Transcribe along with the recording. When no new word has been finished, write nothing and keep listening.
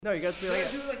No, you guys be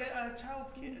like do like a child's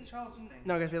thing.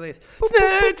 No, you guys be like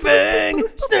Snake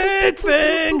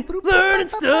Fang, learning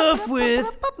stuff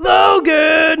with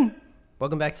Logan.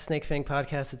 Welcome back to Snake Fang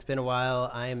Podcast. It's been a while.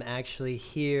 I am actually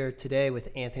here today with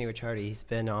Anthony Ricciardi. He's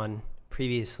been on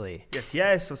previously.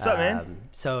 Yes. What's up, man?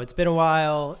 So it's been a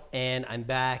while, and I'm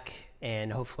back,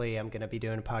 and hopefully I'm going to be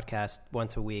doing a podcast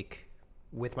once a week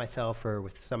with myself or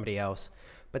with somebody else.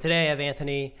 But today I have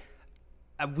Anthony.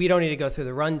 We don't need to go through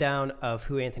the rundown of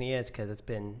who Anthony is because it's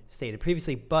been stated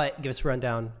previously, but give us a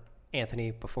rundown,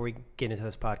 Anthony, before we get into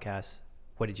this podcast.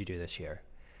 What did you do this year?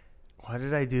 What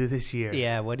did I do this year?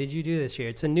 Yeah, what did you do this year?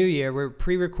 It's a new year. We're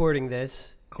pre-recording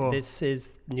this. Cool. This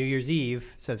is New Year's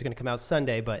Eve, so it's going to come out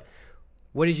Sunday, but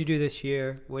what did you do this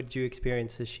year? What did you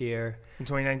experience this year? In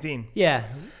 2019? Yeah.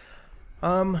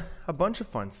 A bunch of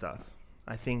fun stuff.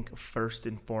 I think first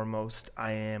and foremost,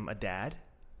 I am a dad.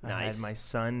 Nice. I had my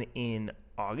son in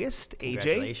August,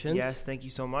 Congratulations. AJ. Yes, thank you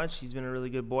so much. He's been a really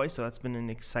good boy, so that's been an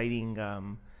exciting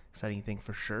thing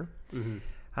for sure.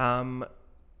 Mm-hmm.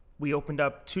 We opened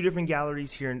up three different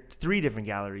galleries here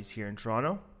in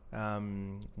Toronto.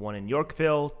 One in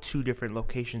Yorkville, two different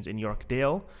locations in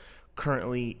Yorkdale.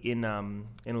 Currently in a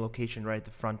location right at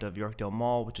the front of Yorkdale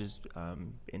Mall, which is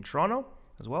in Toronto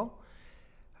as well.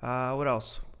 What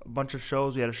else? A bunch of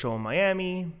shows. We had a show in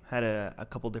Miami, had a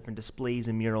couple different displays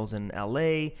and murals in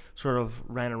LA, sort of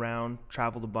ran around,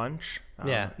 traveled a bunch.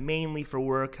 Mainly for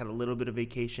work, had a little bit of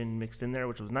vacation mixed in there,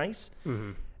 which was nice.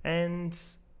 Mm-hmm. And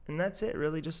that's it,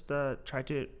 really. Just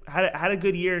had a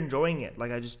good year enjoying it.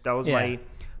 That was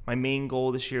my main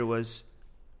goal this year was,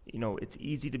 it's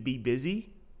easy to be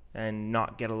busy and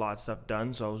not get a lot of stuff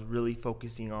done. So I was really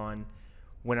focusing on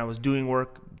when I was doing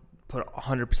work, put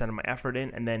 100% of my effort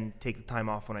in, and then take the time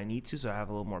off when I need to, so I have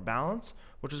a little more balance,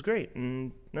 which is great.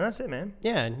 And that's it, man.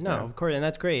 Yeah, of course, and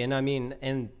that's great. And I mean,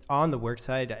 and on the work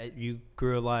side, you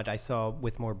grew a lot. I saw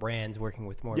with more brands, working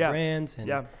with more brands.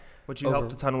 And which you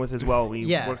helped a ton with as well. We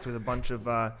worked with a bunch of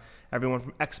everyone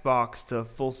from Xbox to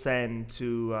Full Send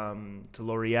to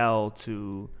L'Oreal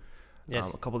to a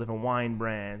couple different wine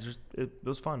brands. It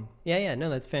was fun. Yeah, no,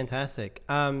 that's fantastic.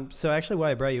 So actually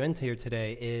why I brought you into here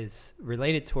today is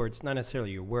related towards not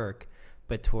necessarily your work,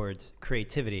 but towards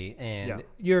creativity. And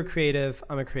you're a creative,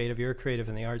 I'm a creative, you're a creative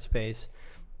in the art space.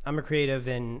 I'm a creative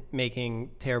in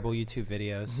making terrible YouTube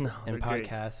videos and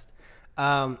podcasts.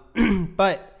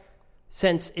 But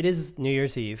since it is New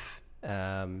Year's Eve,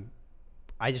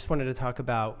 I just wanted to talk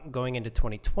about going into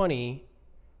 2020.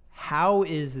 How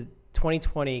is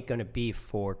 2020 going to be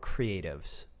for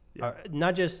creatives?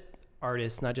 Not just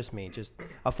artists, not just me, just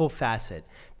a full facet,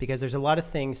 because there's a lot of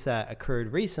things that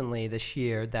occurred recently this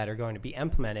year that are going to be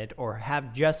implemented or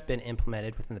have just been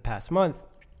implemented within the past month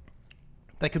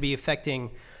that could be affecting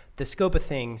the scope of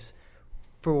things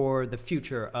for the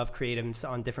future of creatives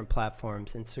on different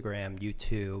platforms, Instagram,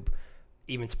 YouTube,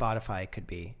 even Spotify could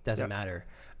be, doesn't matter.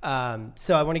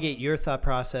 So I want to get your thought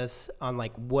process on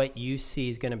like what you see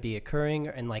is going to be occurring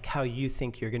and like how you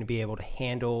think you're going to be able to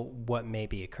handle what may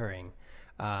be occurring.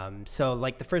 So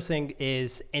like the first thing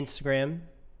is Instagram.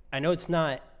 I know it's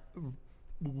not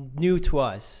new to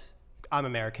us. I'm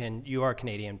American. You are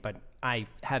Canadian, but I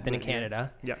have been in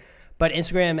Canada. Yeah. But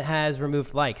Instagram has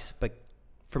removed likes. But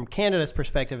from Canada's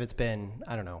perspective, it's been,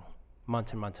 I don't know,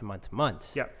 months and months and months and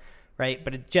months. Yeah. Right.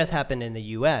 But it just happened in the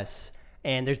U.S.,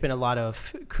 and there's been a lot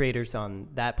of creators on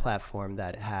that platform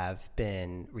that have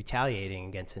been retaliating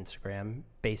against Instagram,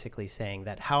 basically saying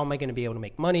that how am I going to be able to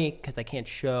make money because I can't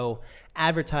show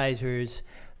advertisers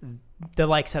the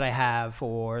likes that I have,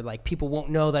 or like people won't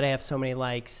know that I have so many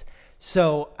likes.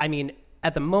 So, I mean,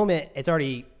 at the moment, it's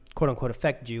already, quote unquote,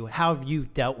 affected you. How have you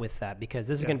dealt with that? Because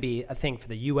this is going to be a thing for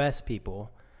the U.S.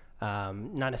 people,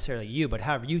 not necessarily you, but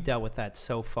how have you dealt with that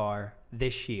so far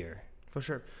this year? For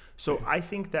sure. So I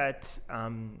think that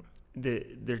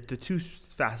the two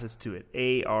facets to it.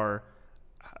 A are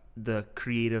the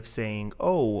creative saying,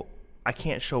 "Oh, I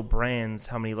can't show brands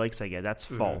how many likes I get." That's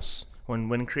false.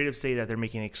 When creatives say that, they're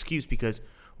making an excuse because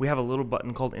we have a little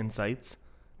button called Insights.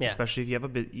 Yeah. Especially if you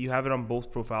have you have it on both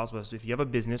profiles. But if you have a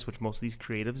business, which most of these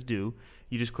creatives do,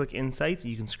 you just click Insights.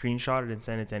 You can screenshot it and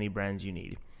send it to any brands you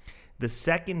need. The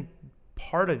second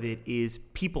part of it is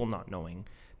people not knowing.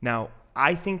 Now,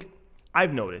 I think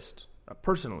I've noticed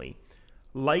personally,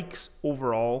 likes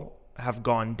overall have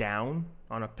gone down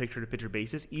on a picture-to-picture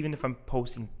basis, even if I'm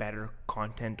posting better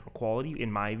content or quality,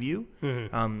 in my view,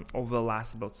 over the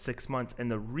last about 6 months. And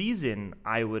the reason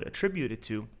I would attribute it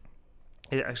to,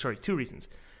 two reasons.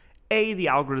 A, the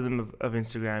algorithm of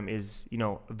Instagram is,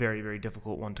 a very, very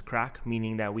difficult one to crack,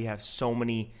 meaning that we have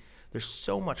there's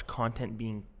so much content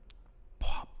being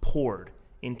poured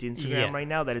into Instagram right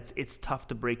now that it's tough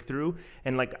to break through.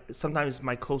 And like sometimes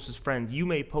my closest friends, you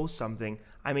may post something,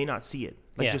 I may not see it,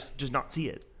 like just not see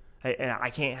it, and I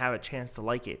can't have a chance to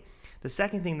like it. The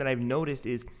second thing that I've noticed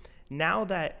is now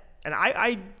that, and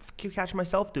I catch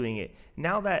myself doing it,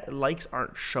 now that likes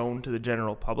aren't shown to the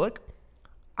general public,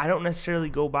 I don't necessarily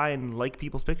go by and like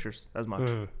people's pictures as much.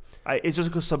 It's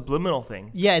just a subliminal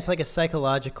thing. Yeah, it's like a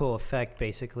psychological effect,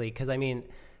 basically, because, I mean,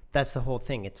 that's the whole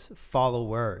thing. It's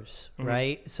followers,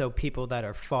 right? So people that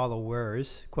are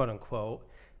followers, quote unquote,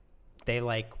 they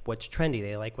like what's trendy.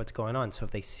 They like what's going on. So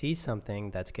if they see something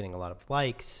that's getting a lot of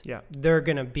likes, they're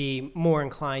going to be more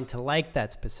inclined to like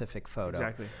that specific photo.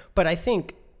 Exactly. But I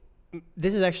think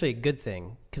this is actually a good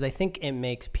thing, because I think it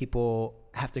makes people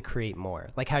have to create more.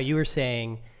 Like how you were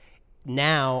saying,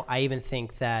 now I even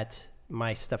think that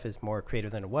my stuff is more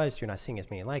creative than it was. You're not seeing as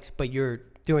many likes, but you're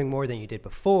doing more than you did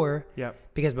before. Yeah.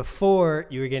 Because before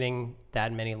you were getting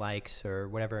that many likes or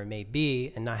whatever it may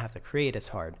be and not have to create as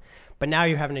hard. But now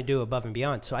you're having to do above and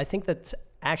beyond. So I think that's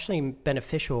actually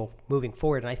beneficial moving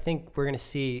forward. And I think we're going to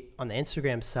see on the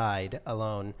Instagram side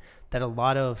alone that a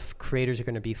lot of creators are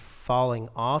going to be falling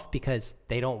off because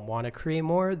they don't want to create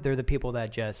more. They're the people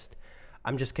that just,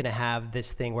 I'm just going to have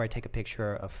this thing where I take a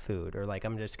picture of food, or like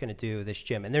I'm just going to do this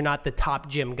gym. And they're not the top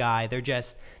gym guy. They're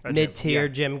just mid-tier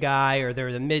gym guy, or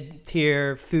they're the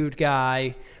mid-tier food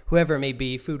guy, whoever it may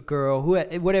be, food girl,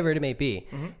 whatever it may be.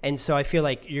 And so I feel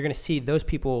like you're going to see those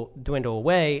people dwindle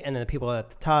away. And then the people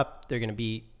at the top, they're going to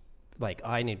be like,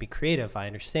 oh, I need to be creative. I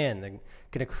understand. They're going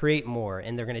to create more,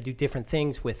 and they're going to do different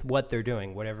things with what they're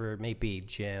doing, whatever it may be,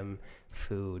 gym,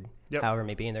 food, however it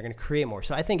may be, and they're going to create more.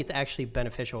 So I think it's actually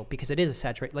beneficial because it is a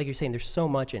saturated, like you're saying, there's so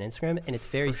much in Instagram and it's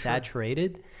very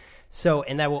saturated. So,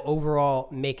 and that will overall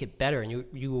make it better, and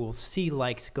you will see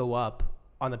likes go up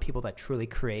on the people that truly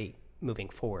create moving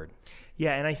forward.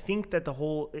 Yeah, and I think that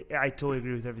I totally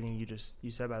agree with everything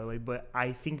you said, by the way, but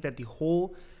I think that the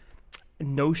whole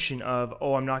notion of,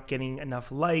 oh, I'm not getting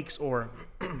enough likes, or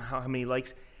how many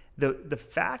likes, the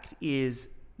fact is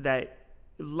that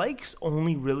likes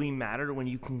only really matter when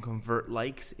you can convert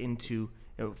likes into,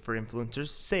 for influencers,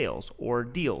 sales or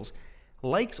deals.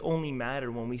 Likes only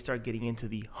matter when we start getting into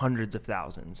the hundreds of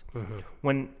thousands.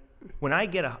 When I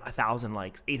get 1,000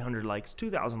 likes, 800 likes,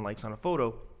 2,000 likes on a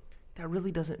photo, that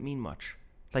really doesn't mean much.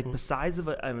 Like besides of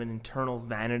an internal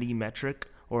vanity metric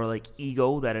or like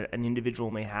ego that an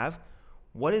individual may have,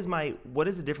 what is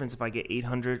the difference if I get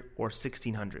 800 or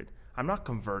 1,600? I'm not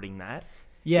converting that.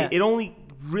 Yeah. It only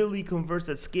really converts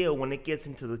at scale when it gets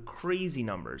into the crazy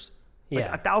numbers. Like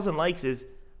 1,000 likes is,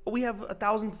 we have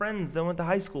 1,000 friends that I went to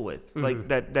high school with, like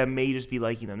that may just be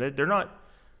liking them.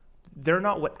 They're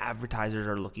not what advertisers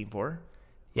are looking for,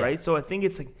 right? So I think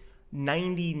it's like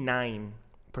 99%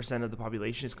 of the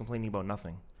population is complaining about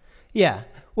nothing. Yeah.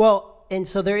 Well, and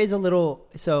so there's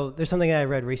something that I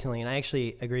read recently, and I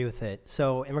actually agree with it.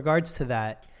 So in regards to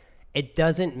that, it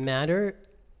doesn't matter,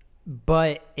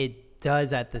 but it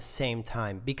does at the same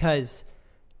time, because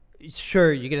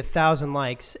sure, you get 1,000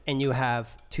 likes and you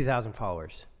have 2,000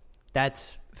 followers.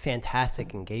 That's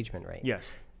fantastic engagement rate.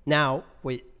 Yes. Now,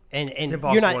 it's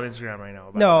impossible on Instagram right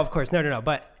now. No, of course. No.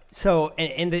 But so,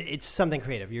 it's something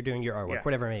creative. You're doing your artwork,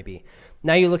 whatever it may be.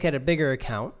 Now you look at a bigger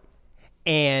account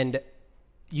and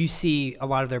you see a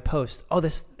lot of their posts. Oh,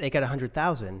 they got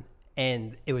 100,000,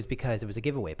 and it was because it was a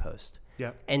giveaway post.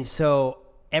 Yeah. And so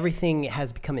everything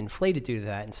has become inflated due to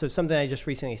that. And so something I just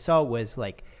recently saw was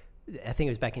like, I think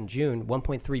it was back in June,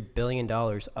 $1.3 billion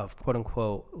of quote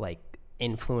unquote like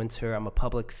influencer, I'm a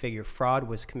public figure fraud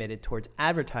was committed towards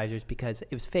advertisers because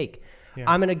it was fake. Yeah.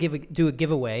 I'm going to do a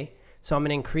giveaway. So I'm going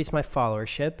to increase my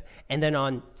followership. And then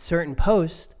on certain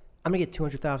posts, I'm going to get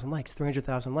 200,000 likes,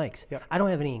 300,000 likes. Yep. I don't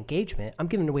have any engagement. I'm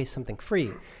giving away something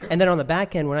free. And then on the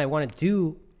back end, when I want to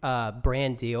do a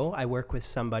brand deal, I work with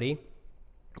somebody,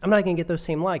 I'm not going to get those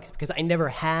same likes because I never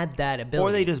had that ability.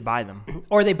 Or they just buy them.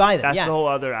 That's the whole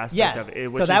other aspect of it.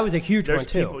 So that was a huge one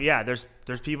too.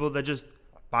 There's people that just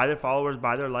buy their followers,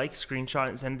 buy their likes, screenshot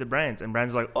and send it to brands. And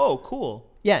brands are like, oh, cool.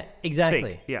 Yeah, exactly. It's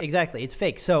fake. Yeah. Exactly. It's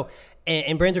fake. So,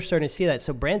 and brands are starting to see that.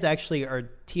 So brands actually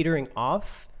are teetering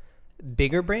off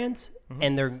bigger brands,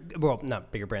 and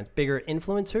not bigger brands, bigger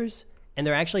influencers, and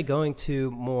they're actually going to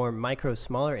more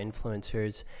smaller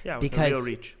influencers because real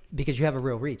reach. Because you have a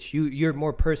real reach. You're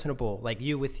more personable. Like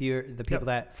you with the people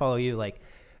that follow you, like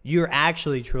you're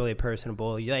actually truly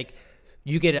personable.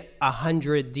 You get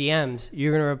 100 DMs,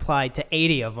 you're gonna reply to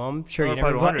 80 of them. Sure, you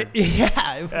never reply.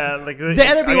 Yeah, like the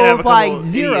other people reply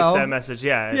 0. That message,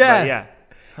 yeah.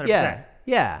 100%.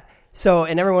 Yeah. So,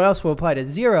 and everyone else will apply to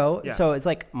 0. Yeah. So it's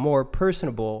like more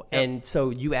personable. Yep. And so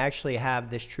you actually have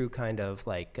this true kind of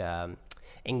like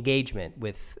engagement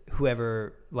with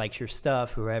whoever likes your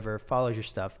stuff, whoever follows your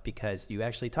stuff, because you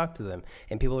actually talk to them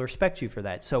and people respect you for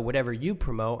that. So whatever you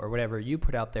promote or whatever you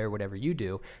put out there, whatever you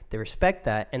do, they respect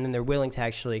that, and then they're willing to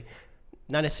actually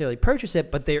not necessarily purchase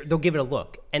it, but they'll give it a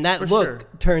look, and that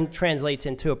translates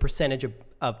into a percentage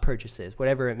of purchases,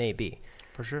 whatever it may be.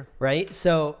 For sure. Right?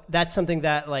 So that's something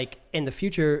that, like, in the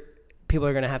future, people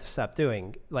are going to have to stop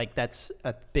doing. Like, that's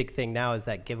a big thing now, is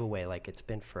that giveaway. Like, it's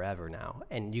been forever now.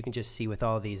 And you can just see with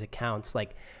all these accounts,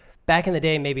 like, back in the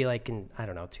day, maybe like in, I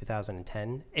don't know,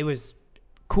 2010, it was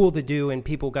cool to do and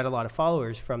people got a lot of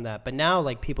followers from that. But now,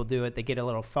 like, people do it, they get a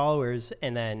little followers,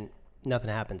 and then nothing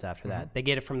happens after that. They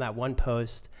get it from that one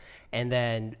post, and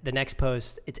then the next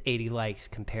post, it's 80 likes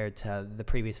compared to the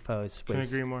previous post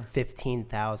was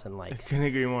 15,000 likes. I couldn't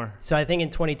agree more. So I think in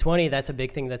 2020, that's a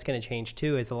big thing that's going to change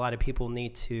too, is a lot of people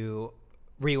need to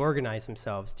reorganize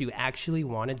themselves. Do you actually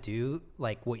want to do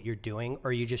like what you're doing,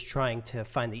 or are you just trying to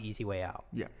find the easy way out?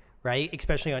 Yeah. Right?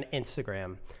 Especially on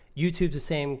Instagram. YouTube's the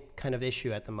same kind of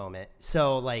issue at the moment.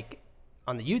 So like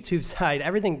on the YouTube side,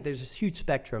 there's this huge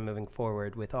spectrum moving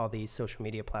forward with all these social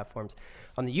media platforms.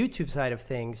 On the YouTube side of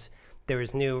things, there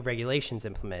was new regulations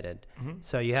implemented.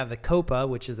 So you have the COPPA,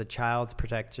 which is the Child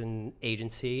Protection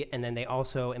Agency, and then they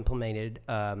also implemented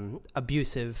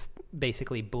abusive,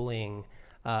 basically bullying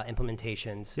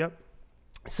implementations. Yep.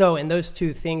 So, and those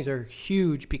two things are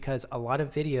huge because a lot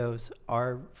of videos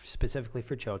are specifically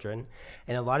for children,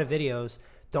 and a lot of videos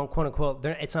don't, quote unquote,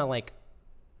 it's not like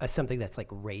something that's like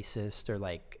racist or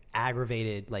like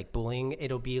aggravated, like bullying.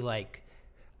 It'll be like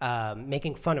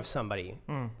making fun of somebody.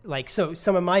 Like, so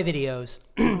some of my videos,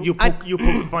 you poke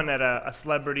fun at a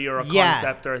celebrity or a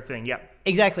concept or a thing. Yeah,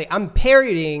 exactly. I'm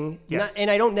parodying, yes.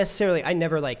 And I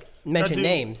never like mention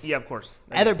names. Yeah, of course.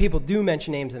 Other people do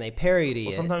mention names and they parody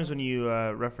it. Sometimes when you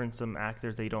reference some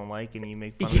actors that you don't like and you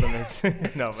make fun of them, it's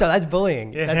no. So that's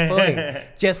bullying. Yeah. That's bullying.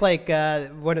 Just like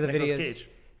one of the Nicolas videos. Cage.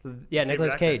 Yeah,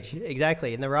 Nicolas Cage.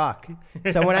 Exactly, in The Rock.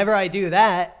 So whenever I do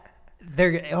that,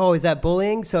 is that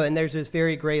bullying? So, and there's this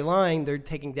very gray line. They're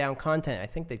taking down content. I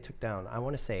think they took down, I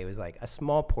want to say it was like a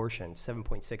small portion,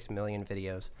 7.6 million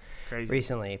videos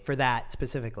recently for that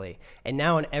specifically. And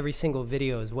now on every single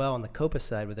video as well on the COPPA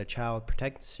side with the Child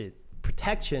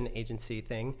Protection Agency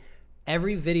thing,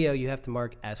 every video you have to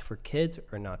mark as for kids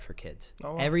or not for kids.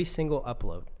 Oh, wow. Every single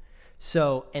upload.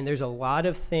 So, and there's a lot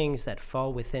of things that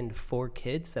fall within for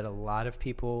kids that a lot of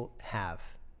people have.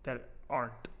 That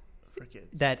aren't for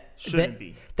kids. That shouldn't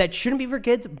be for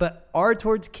kids, but are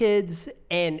towards kids,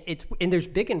 and there's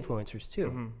big influencers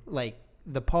too, like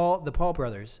the Paul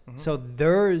brothers. So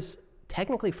theirs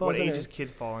technically falls under. What age does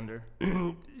kid fall under?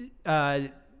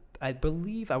 I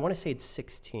believe I want to say it's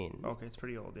 16. Okay, it's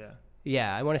pretty old, yeah.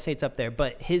 Yeah, I want to say it's up there,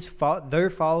 but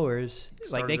their followers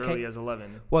started like early as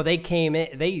 11. Well, they came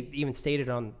in. They even stated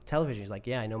on television, like,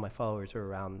 yeah, I know my followers are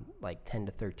around like 10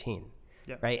 to 13.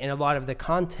 Yeah. Right. And a lot of the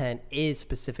content is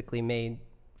specifically made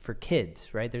for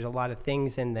kids, right? There's a lot of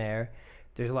things in there.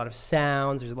 There's a lot of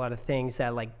sounds. There's a lot of things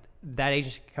that like that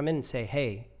agency can come in and say,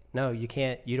 hey, no, you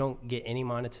don't get any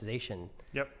monetization.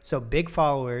 Yep. So big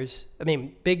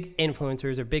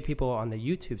influencers or big people on the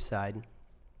YouTube side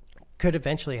could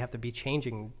eventually have to be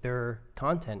changing their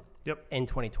content in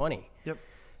 2020. Yep.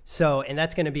 So, and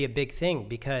that's going to be a big thing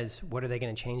because what are they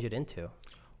going to change it into?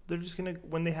 They're just going to,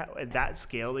 when they have at that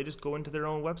scale, they just go into their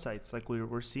own websites like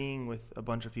we're seeing with a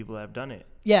bunch of people that have done it.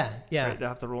 Yeah, yeah. Right? They'll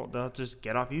have to just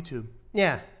get off YouTube.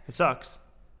 Yeah. It sucks.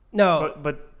 No.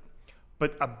 But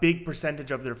a big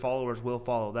percentage of their followers will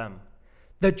follow them.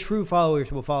 The true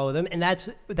followers will follow them, and that's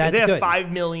if they have good.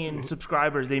 5 million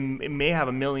subscribers, they may have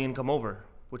 1 million come over,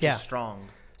 which is strong.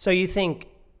 So you think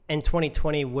in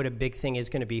 2020 what a big thing is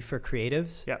going to be for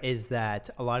creatives is that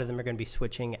a lot of them are going to be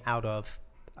switching out of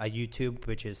YouTube,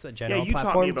 which is a general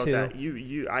platform. Yeah, you taught me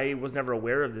about that. I was never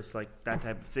aware of this, like that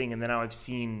type of thing, and then now I've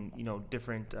seen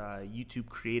different YouTube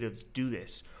creatives do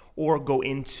this or go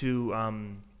into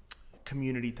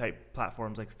community type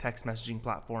platforms like text messaging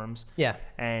platforms. Yeah,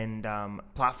 and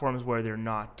platforms where they're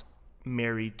not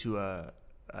married to a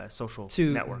social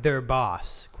network. Their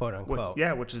boss, quote unquote.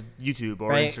 Which is YouTube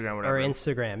or Instagram, whatever. Or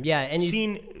Instagram, yeah. And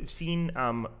you've seen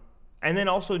and then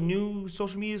also new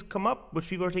social medias come up, which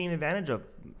people are taking advantage of.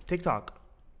 TikTok,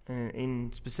 in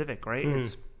specific, right? Mm.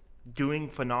 It's doing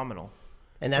phenomenal.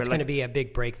 And that's going to be a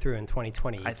big breakthrough in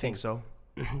 2020. I think so.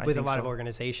 With a lot of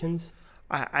organizations.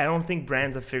 I don't think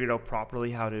brands have figured out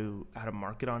properly how to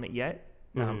market on it yet.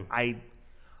 Mm-hmm.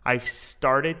 I've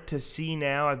started to see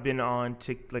now. I've been on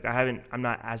TikTok. I'm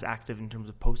not as active in terms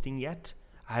of posting yet.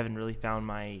 I haven't really found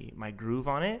my groove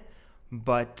on it.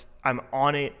 but I'm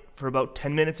on it for about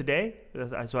 10 minutes a day.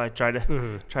 That's why I try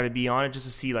to be on it just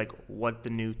to see like what the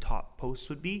new top posts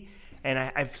would be. And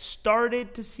I've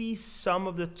started to see some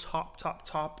of the top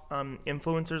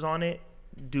influencers on it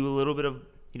do a little bit of,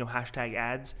 hashtag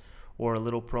ads or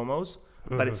little promos,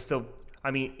 but it's still,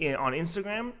 on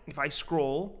Instagram, if I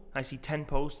scroll, I see 10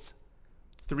 posts,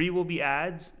 3 will be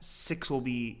ads, 6 will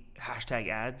be hashtag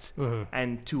ads,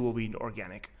 and 2 will be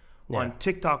organic. Yeah. On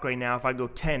TikTok right now, if I go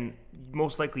 10,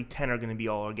 most likely 10 are going to be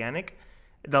all organic.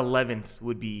 The 11th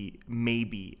would be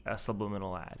maybe a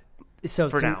subliminal ad. So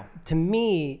for now, to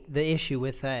me, the issue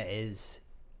with that is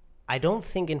I don't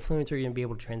think influencers are going to be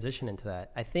able to transition into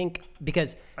that. I think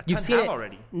because you've seen it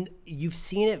already. You've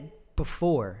seen it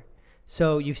before.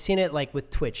 So you've seen it like with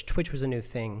Twitch. Twitch was a new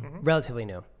thing, relatively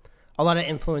new. A lot of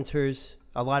influencers,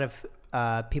 a lot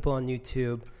of people on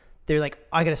YouTube, they're like,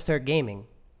 I got to start gaming.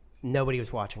 Nobody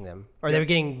was watching them. Or they were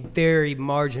getting very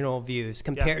marginal views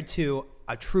compared to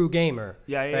a true gamer,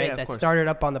 right? That started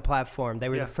up on the platform. They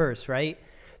were the first, right?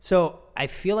 So I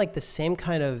feel like the same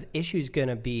kind of issue is going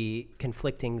to be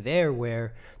conflicting there,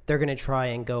 where they're going to try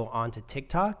and go onto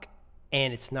TikTok,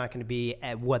 and it's not going to be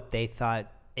at what they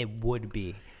thought it would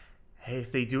be. Hey,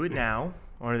 if they do it now,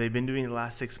 or they've been doing it the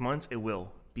last 6 months, it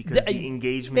will, because the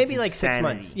engagement maybe like insanity. 6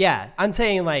 months. Yeah, I'm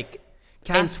saying like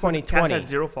Cass, in 2020. Cass had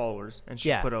 0 followers, and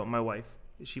she put out, my wife,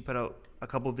 she put out a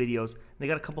couple of videos. They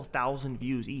got a couple thousand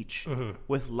views each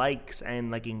with likes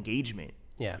and like engagement.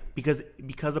 Yeah, because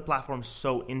the platform's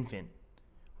so infant,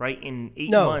 right? In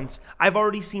 8 months, I've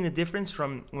already seen the difference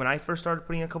from when I first started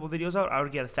putting a couple of videos out. I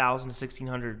would get 1,000 to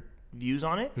 1,600 views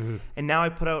on it, and now I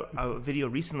put out a video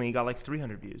recently, it got like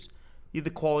 300 views.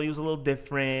 The quality was a little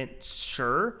different,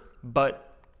 sure,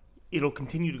 but it'll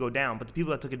continue to go down. But the people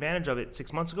that took advantage of it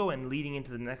 6 months ago and leading into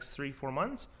the next 3-4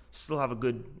 months still have a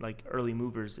good like early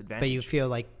movers advantage. But you feel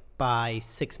like by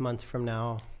 6 months from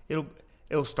now,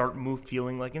 it'll start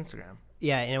feeling like Instagram.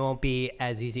 Yeah, and it won't be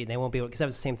as easy. They won't be able, because that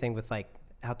was the same thing with like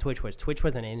how Twitch was. Twitch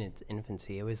wasn't in its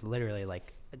infancy. It was literally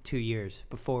like 2 years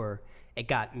before it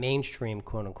got mainstream,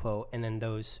 quote unquote. And then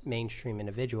those mainstream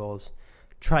individuals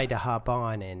tried to hop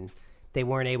on, and they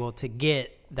weren't able to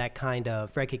get that kind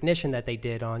of recognition that they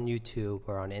did on YouTube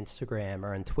or on Instagram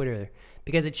or on Twitter,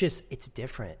 because it's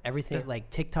different. Everything like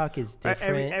TikTok is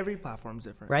different. Every platform's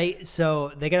different, right?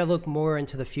 So they got to look more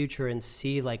into the future and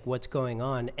see like what's going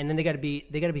on, and then they got to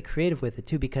be creative with it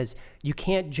too, because you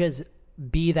can't just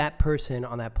be that person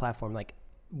on that platform. Like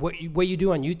what you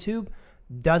do on YouTube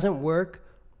doesn't work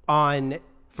on.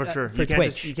 For sure. For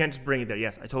Twitch. You can't just bring it there.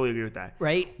 Yes, I totally agree with that.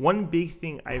 Right? One big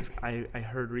thing I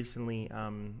heard recently,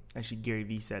 actually Gary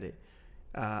Vee said it,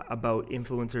 about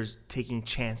influencers taking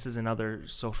chances in other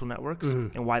social networks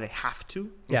and why they have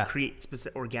to create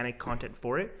specific organic content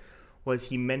for it, was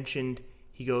he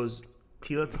goes,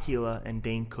 Tila Tequila and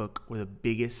Dane Cook were the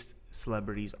biggest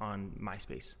celebrities on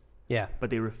MySpace. Yeah. But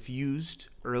they refused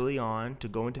early on to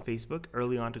go into Facebook,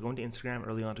 early on to go into Instagram,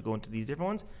 early on to go into these different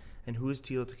ones. And who is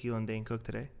Tila Tequila and Dane Cook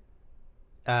today?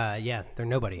 They're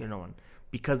nobody. They're no one,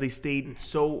 because they stayed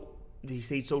so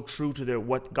true to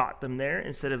what got them there,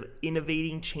 instead of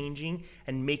innovating, changing,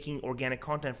 and making organic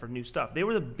content for new stuff. They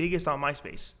were the biggest on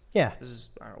MySpace. Yeah. This is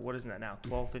what is that now?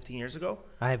 12, 15 years ago.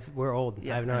 We're old.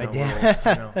 Yeah, I have no idea. We're old.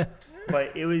 I know.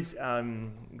 But it was a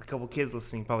couple kids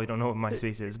listening probably don't know what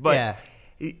MySpace is, but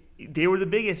they were the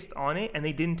biggest on it, and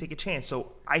they didn't take a chance.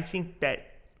 So I think that,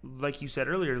 like you said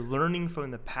earlier, learning from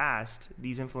the past,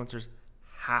 these influencers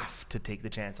have to take the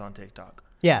chance on TikTok.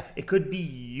 Yeah. It could be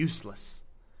useless,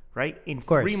 right? In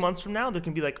 3 months from now, there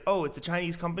can be like, oh, it's a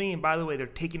Chinese company, and by the way, they're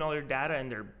taking all your data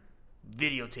and they're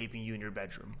videotaping you in your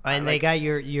bedroom. And they got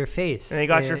your face. And they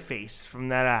got your face from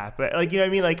that app. Like, you know what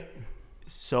I mean? Like,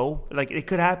 so, like, it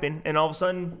could happen, and all of a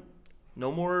sudden,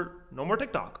 no more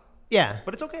TikTok. Yeah.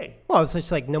 But it's okay. Well, it's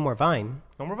just like no more Vine.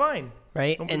 No more Vine.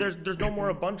 Right? And there's no more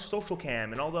a bunch social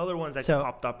cam and all the other ones that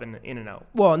popped up in and out.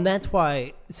 Well, and that's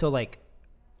why, so like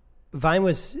Vine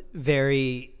was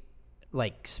very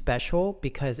like special,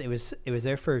 because it was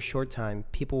there for a short time.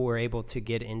 People were able to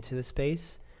get into the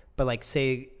space, but like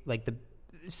say like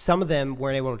some of them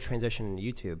weren't able to transition into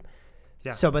YouTube.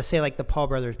 Yeah. So but say like the Paul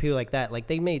brothers, people like that, like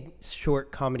they made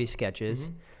short comedy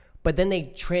sketches, but then they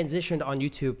transitioned on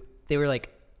YouTube. They were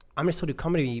like, I'm going to still do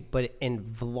comedy, but in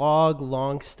vlog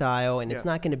long style, and it's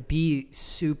not going to be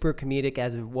super comedic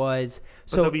as it was.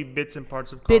 But there'll be bits and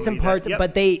parts of comedy.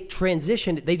 But they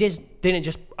transitioned. They just didn't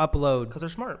just upload, because they're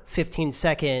smart,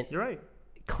 15-second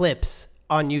clips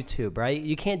on YouTube, right?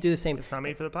 You can't do the same. It's not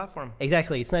made for the platform.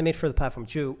 Exactly. It's not made for the platform.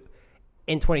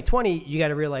 In 2020, you got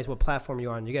to realize what platform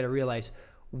you're on. You got to realize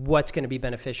what's going to be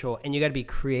beneficial, and you got to be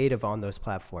creative on those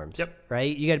platforms. Yep.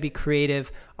 Right? You got to be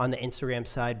creative on the Instagram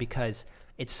side because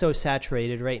it's so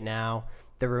saturated right now.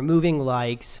 They're removing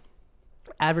likes.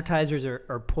 Advertisers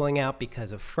are pulling out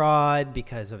because of fraud,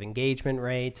 because of engagement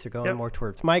rates. They're going more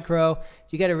towards micro.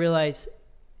 You got to realize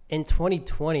in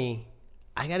 2020,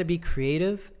 I got to be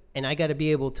creative, and I got to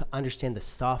be able to understand the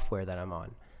software that I'm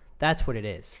on. That's what it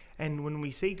is. And when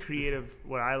we say creative,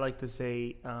 what I like to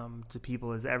say to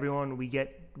people is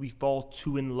we fall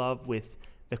too in love with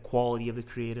the quality of the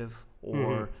creative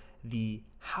or the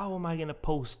how am I going to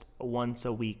post once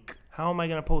a week? How am I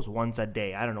going to post once a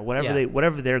day? I don't know,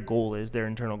 whatever their goal is, their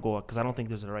internal goal, because I don't think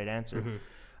there's a right answer.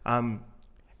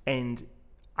 And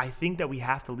I think that we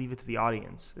have to leave it to the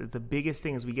audience. The biggest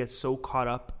thing is we get so caught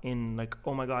up in like,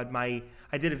 oh my God, I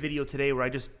did a video today where I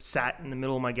just sat in the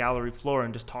middle of my gallery floor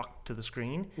and just talked to the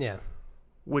screen. Yeah.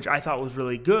 Which I thought was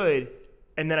really good.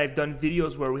 And then I've done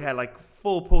videos where we had like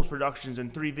full post-productions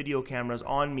and 3 video cameras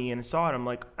on me, and I saw it. I'm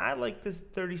like, I like this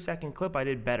 30-second clip. I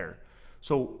did better.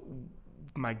 So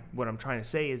what I'm trying to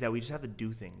say is that we just have to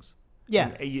do things.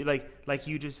 Yeah. And like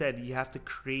you just said, you have to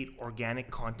create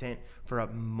organic content for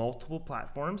multiple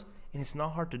platforms, and it's not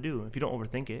hard to do if you don't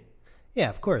overthink it. Yeah,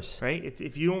 of course. Right?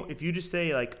 If you just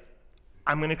say like,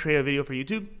 I'm going to create a video for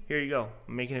YouTube. Here you go.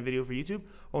 I'm making a video for YouTube.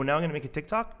 Oh, now I'm going to make a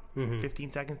TikTok.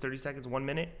 15 seconds, 30 seconds, 1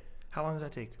 minute. How long does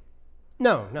that take?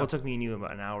 No. Well, it took me and you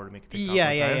about an hour to make a TikTok.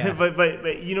 Yeah.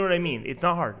 But you know what I mean? It's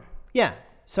not hard. Yeah.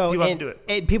 So people have to do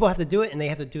it. People have to do it, and they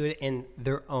have to do it in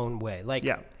their own way. Like,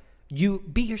 you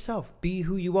be yourself. Be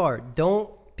who you are. Don't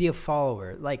be a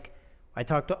follower. Like, I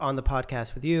talked on the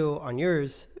podcast with you on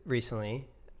yours recently.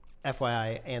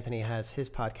 FYI, Anthony has his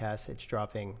podcast. It's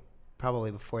dropping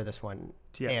probably before this one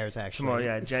airs, actually.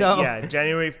 Tomorrow,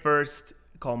 January 1st.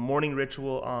 Called Morning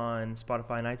Ritual on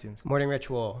Spotify and iTunes. Morning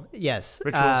Ritual, yes.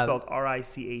 Ritual spelled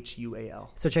Richual.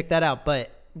 So check that out. But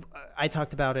I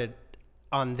talked about it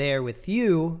on there with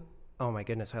you. Oh my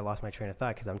goodness, I lost my train of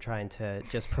thought because I'm trying to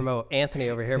just promote Anthony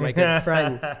over here, my good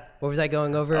friend. What was I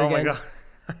going over again? Oh my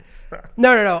God.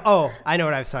 No. Oh, I know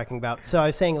what I was talking about. So I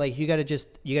was saying, like, you got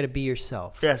to be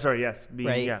yourself. Yeah, sorry, yes.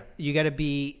 Right? Yeah. You got to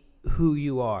be who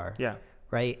you are. Yeah.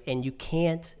 Right? And you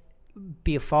can't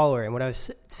be a follower. And what I was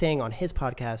saying on his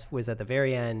podcast was at the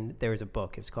very end, there was a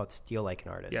book. It was called Steal Like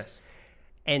an Artist. Yes.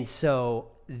 And so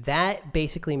that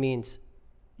basically means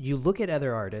you look at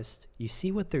other artists, you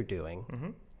see what they're doing. Mm-hmm.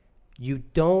 You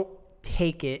don't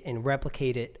take it and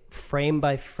replicate it frame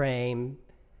by frame,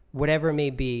 whatever it may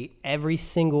be, every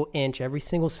single inch, every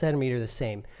single centimeter the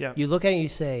same. Yeah. You look at it and you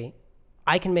say,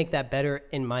 I can make that better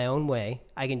in my own way.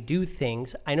 I can do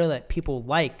things. I know that people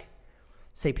like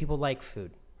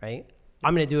food. Right?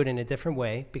 I'm going to do it in a different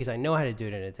way because I know how to do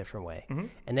it in a different way. Mm-hmm.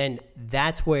 And then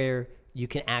that's where you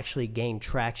can actually gain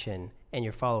traction in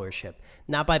your followership.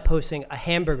 Not by posting a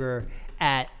hamburger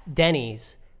at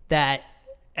Denny's that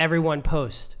everyone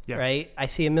posts, right? I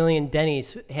see 1 million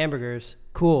Denny's hamburgers.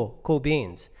 Cool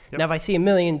beans. Yep. Now, if I see 1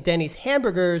 million Denny's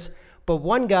hamburgers, but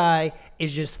one guy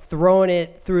is just throwing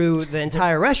it through the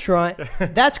entire restaurant,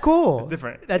 that's cool. It's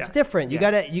different. That's different. You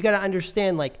gotta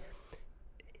understand, like,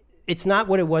 it's not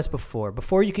what it was before.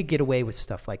 Before, you could get away with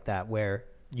stuff like that where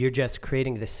you're just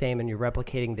creating the same and you're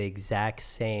replicating the exact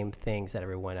same things that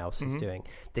everyone else is doing.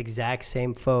 The exact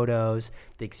same photos,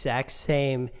 the exact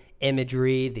same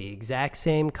imagery, the exact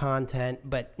same content.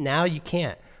 But now you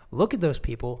can't. Look at those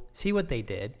people, see what they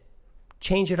did,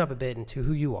 change it up a bit into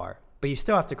who you are. But you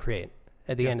still have to create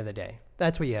at the end of the day.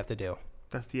 That's what you have to do.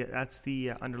 That's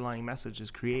the underlying message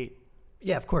is create.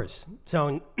 Yeah, of course.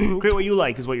 So create what you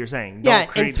like is what you're saying. Don't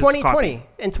create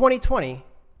in 2020,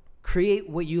 create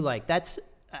what you like.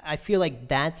 I feel like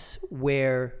that's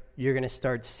where you're going to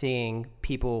start seeing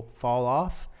people fall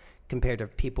off compared to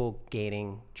people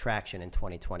gaining traction in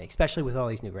 2020, especially with all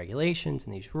these new regulations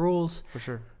and these rules. For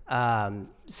sure.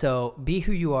 So be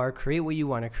who you are, create what you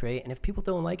want to create. And if people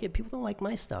don't like it, people don't like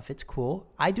my stuff. It's cool.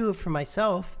 I do it for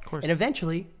myself. Of course. And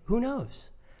eventually, who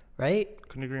knows? Right?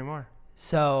 Couldn't agree more.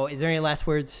 So, is there any last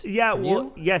words? Yeah, from well,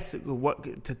 you? yes. What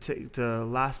the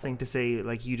last thing to say,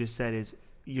 like you just said, is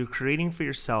you're creating for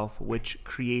yourself, which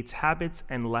creates habits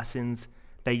and lessons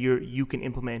that you can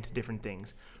implement into different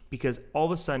things. Because all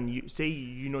of a sudden,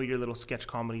 you know your little sketch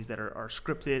comedies that are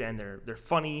scripted and they're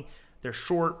funny, they're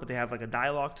short, but they have like a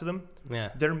dialogue to them. Yeah.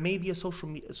 There may be a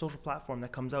social platform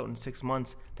that comes out in 6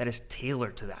 months that is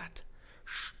tailored to that.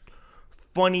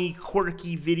 Funny,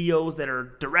 quirky videos that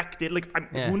are directed,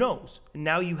 who knows?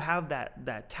 Now you have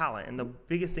that talent, and the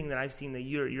biggest thing that I've seen that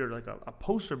you're like a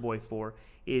poster boy for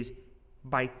is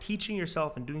by teaching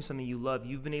yourself and doing something you love,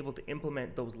 you've been able to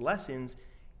implement those lessons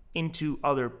into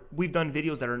other. We've done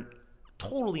videos that are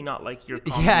totally not like your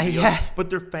comedy videos, but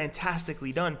they're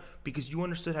fantastically done because you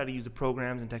understood how to use the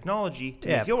programs and technology to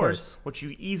make yours, which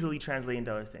you easily translate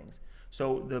into other things.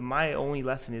 So my only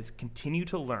lesson is continue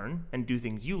to learn and do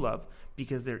things you love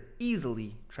because they're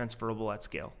easily transferable at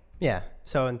scale. Yeah.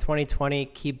 So in 2020,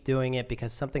 keep doing it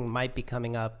because something might be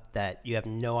coming up that you have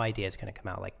no idea is going to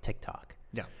come out, like TikTok.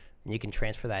 Yeah. And you can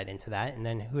transfer that into that. And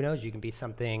then who knows, you can be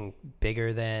something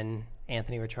bigger than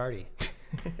Anthony Ricciardi.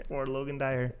 Or Logan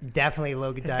Dyer. Definitely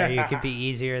Logan Dyer. You could be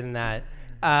easier than that.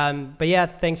 But yeah,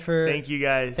 thank you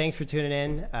guys. Thanks for tuning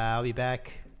in. I'll be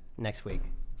back next week.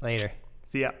 Later.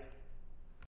 See ya.